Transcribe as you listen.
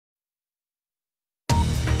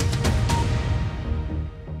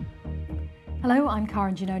Hello, I'm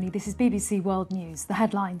Karen Giannoni. This is BBC World News. The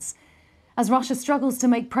headlines. As Russia struggles to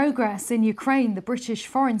make progress in Ukraine, the British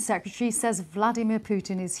Foreign Secretary says Vladimir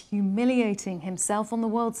Putin is humiliating himself on the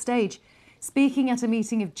world stage. Speaking at a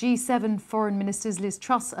meeting of G7 foreign ministers, Liz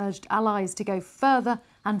Truss urged allies to go further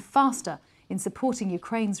and faster in supporting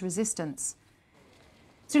Ukraine's resistance.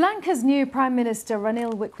 Sri Lanka's new Prime Minister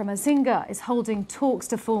Ranil Wickremesinghe is holding talks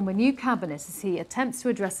to form a new cabinet as he attempts to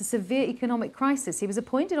address a severe economic crisis. He was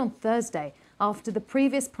appointed on Thursday after the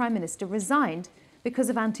previous Prime Minister resigned because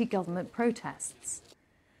of anti-government protests.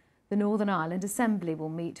 The Northern Ireland Assembly will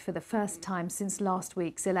meet for the first time since last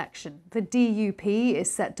week's election. The DUP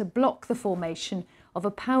is set to block the formation of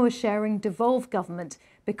a power-sharing devolved government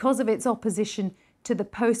because of its opposition to the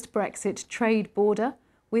post-Brexit trade border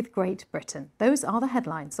with Great Britain. Those are the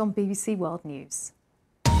headlines on BBC World News.